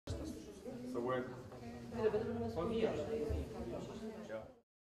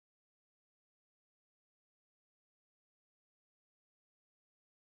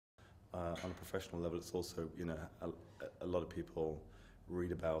On a professional level, it's also, you know, a lot of people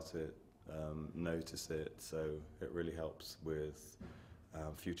read about it, notice it, so it really helps with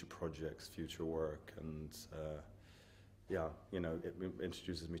future projects, future work, and yeah, you know, it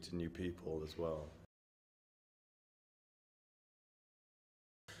introduces me to new people as well.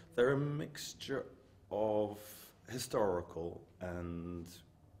 They're a mixture of historical and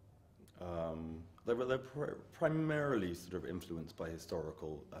they're primarily sort of influenced by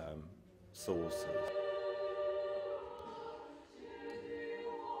historical sources.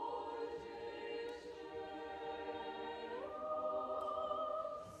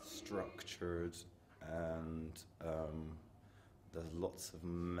 Structured, and there's lots of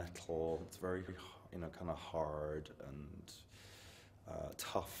metal. It's very, you know, kind of hard and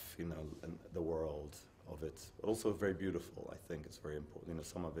tough, you know, in the world of it. But also very beautiful. I think it's very important. You know,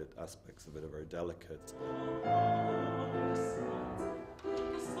 some of it, aspects of it, are very delicate.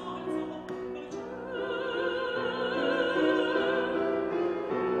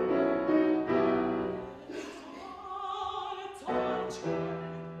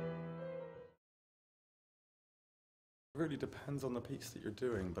 It really depends on the piece that you're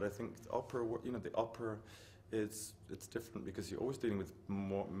doing, but I think opera, you know, the opera it's different because you're always dealing with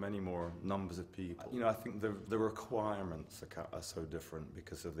many more numbers of people. You know, I think the requirements are so different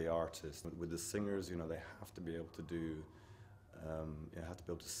because of the artist. With the singers, you know, they have to be able to do, they have to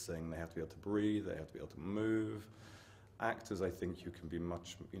be able to sing, they have to be able to breathe, they have to be able to move. Actors, I think you can be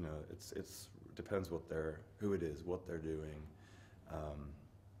much, you know, it depends who it is, what they're doing.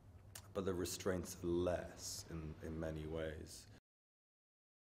 But the restraints are less in many ways.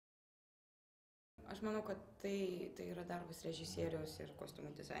 Aš manau, kad tai yra darbas režisieriaus ir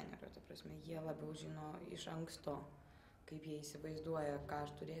kostiumų dizainerio. Ta prasme, jie labiau žino iš anksto, kaip jie įsivaizduoja, ką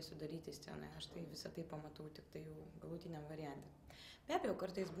aš turėsiu daryti scenoje. Aš tai visą tai pamatau tik tai jau galutiniam variante. Be abejo,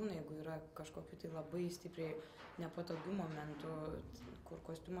 kartais būna, jeigu yra kažkokių tai labai stipriai nepatogių momentų, kur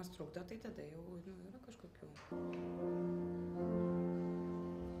kostiumas trukdo, tai tada jau yra kažkokių.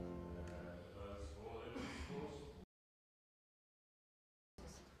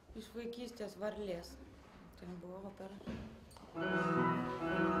 Iš vaikystės Varlės. Tai buvo opera.